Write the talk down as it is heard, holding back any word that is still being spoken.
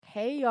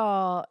Hey,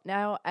 y'all.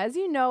 Now, as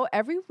you know,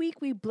 every week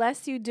we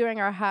bless you during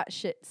our hot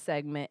shit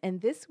segment,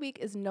 and this week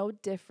is no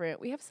different.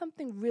 We have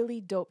something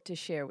really dope to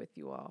share with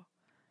you all.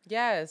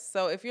 Yes.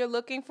 So if you're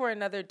looking for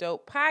another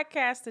dope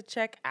podcast to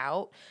check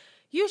out,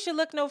 you should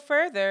look no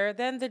further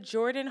than the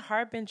Jordan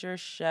Harbinger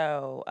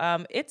Show.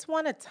 It's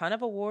won a ton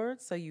of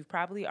awards, so you've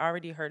probably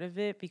already heard of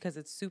it because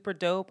it's super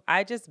dope.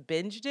 I just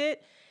binged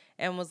it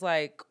and was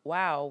like,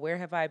 wow, where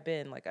have I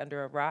been? Like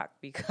under a rock?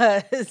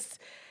 Because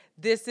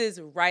this is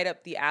right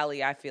up the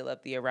alley, I feel,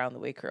 of the Around the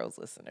Way Curls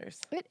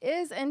listeners. It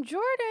is. And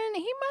Jordan,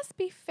 he must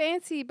be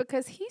fancy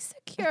because he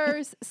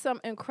secures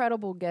some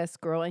incredible guests,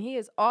 girl. And he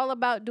is all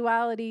about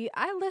duality.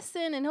 I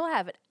listen and he'll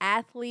have an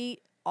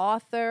athlete,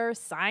 author,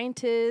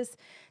 scientist.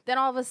 Then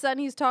all of a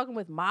sudden he's talking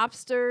with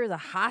mobsters, a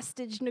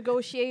hostage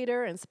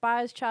negotiator, and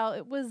spy's child.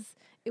 It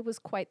was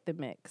quite the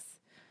mix.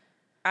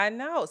 I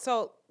know.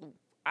 So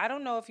I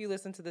don't know if you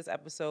listened to this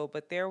episode,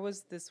 but there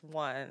was this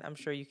one, I'm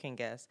sure you can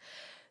guess,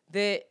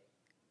 that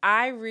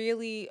I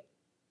really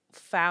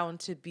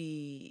found to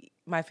be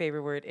my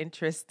favorite word,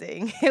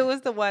 interesting. It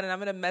was the one, and I'm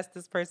going to mess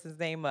this person's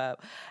name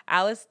up.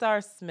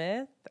 Alistair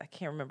Smith. I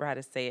can't remember how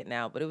to say it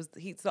now, but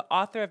he's the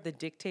author of The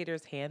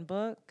Dictator's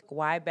Handbook.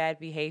 Why Bad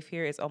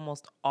Behavior is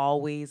Almost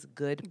Always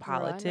Good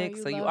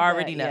Politics. So you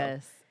already know.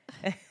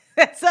 Yes.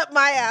 That's up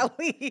my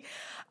alley.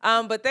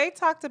 But they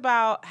talked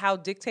about how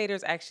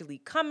dictators actually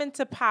come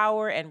into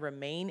power and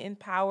remain in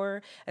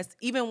power, as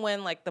even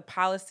when like the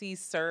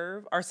policies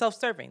are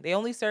self-serving. They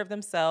only serve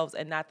themselves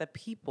and not the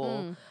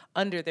people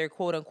under their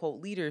quote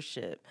unquote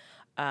leadership.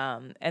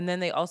 And then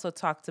they also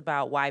talked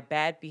about why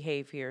bad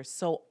behavior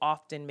so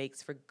often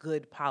makes for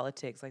good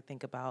politics. Like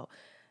think about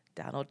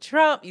Donald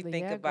Trump, you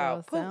think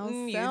about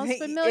Putin. Sounds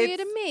familiar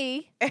to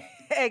me.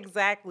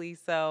 Exactly.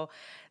 So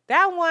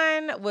that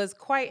one was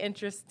quite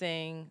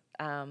interesting.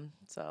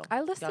 So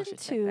I listened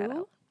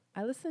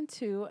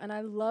to, and I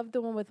love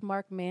the one with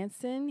Mark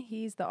Manson.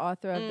 He's the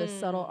author of The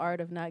Subtle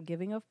Art of Not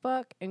Giving a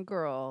Fuck. And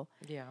girl,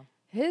 yeah,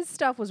 his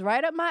stuff was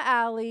right up my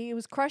alley. It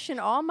was crushing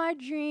all my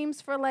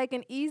dreams for like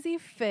an easy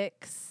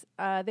fix.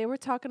 They were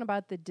talking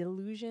about the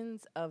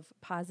delusions of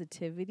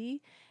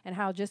positivity and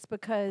how just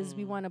because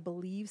we want to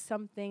believe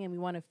something and we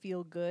want to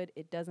feel good,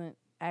 it doesn't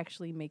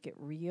actually make it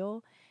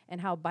real, and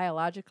how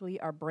biologically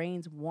our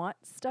brains want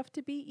stuff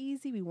to be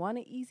easy. We want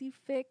an easy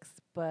fix,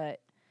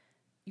 but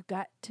you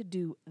got to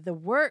do the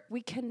work.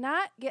 We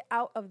cannot get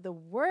out of the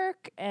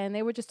work. And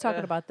they were just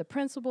talking about the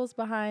principles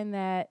behind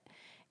that.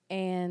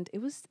 And it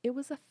was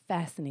a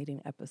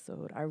fascinating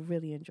episode. I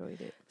really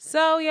enjoyed it.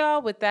 So,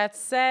 y'all, with that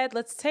said,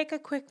 let's take a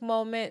quick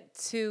moment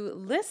to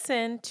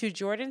listen to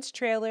Jordan's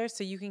trailer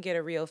so you can get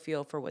a real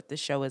feel for what the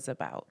show is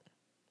about.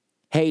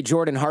 Hey,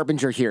 Jordan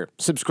Harbinger here.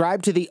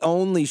 Subscribe to the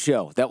only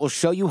show that will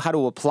show you how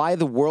to apply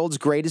the world's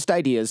greatest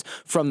ideas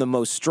from the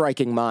most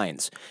striking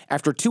minds.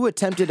 After 2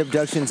 attempted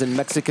abductions in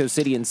Mexico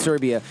City and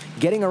Serbia,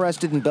 getting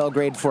arrested in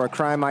Belgrade for a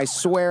crime I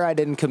swear I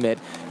didn't commit,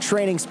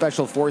 training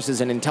special forces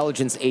and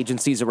intelligence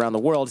agencies around the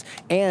world,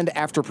 and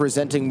after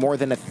presenting more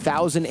than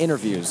 1,000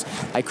 interviews,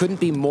 I couldn't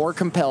be more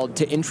compelled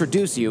to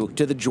introduce you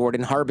to the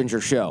Jordan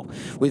Harbinger Show.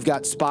 We've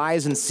got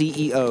spies and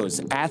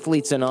CEOs,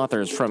 athletes and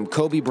authors, from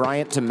Kobe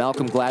Bryant to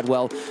Malcolm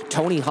Gladwell,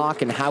 Tony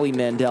Hawk and Howie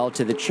Mandel,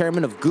 to the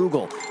chairman of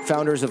Google,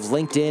 founders of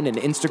LinkedIn and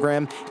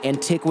Instagram,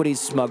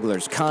 antiquities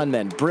smugglers,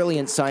 conmen,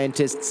 brilliant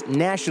scientists,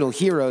 national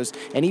heroes,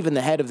 and even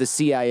the head of the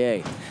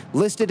CIA.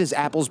 Listed as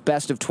Apple's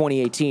Best of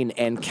 2018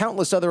 and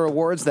countless other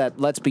awards that,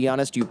 let's be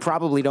honest, you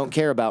probably don't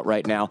care about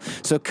right now.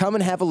 So come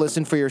and have a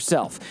listen for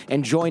yourself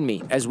and join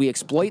me as we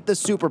exploit the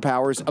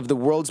superpowers of the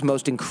world's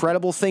most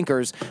incredible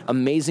thinkers,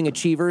 amazing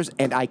achievers,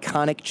 and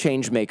iconic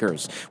change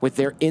makers, with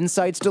their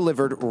insights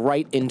delivered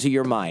right into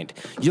your mind.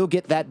 You'll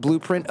get that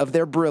blueprint of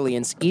their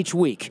brilliance each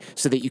week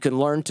so that you can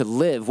learn to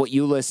live what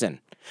you listen.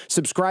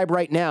 Subscribe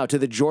right now to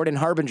The Jordan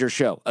Harbinger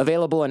Show,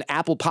 available on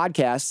Apple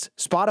Podcasts,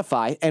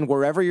 Spotify, and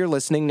wherever you're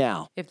listening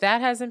now. If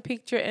that hasn't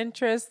piqued your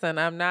interest, then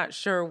I'm not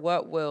sure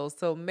what will.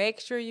 So make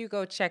sure you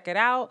go check it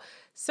out.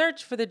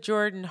 Search for The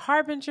Jordan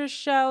Harbinger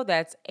Show.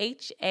 That's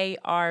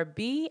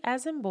HARB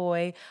as in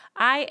boy,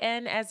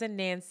 IN as in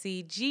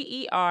Nancy,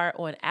 GER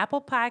on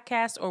Apple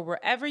Podcasts or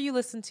wherever you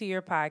listen to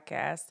your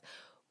podcast.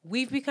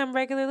 We've become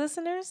regular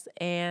listeners,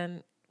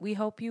 and we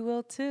hope you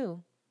will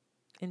too.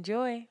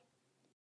 Enjoy.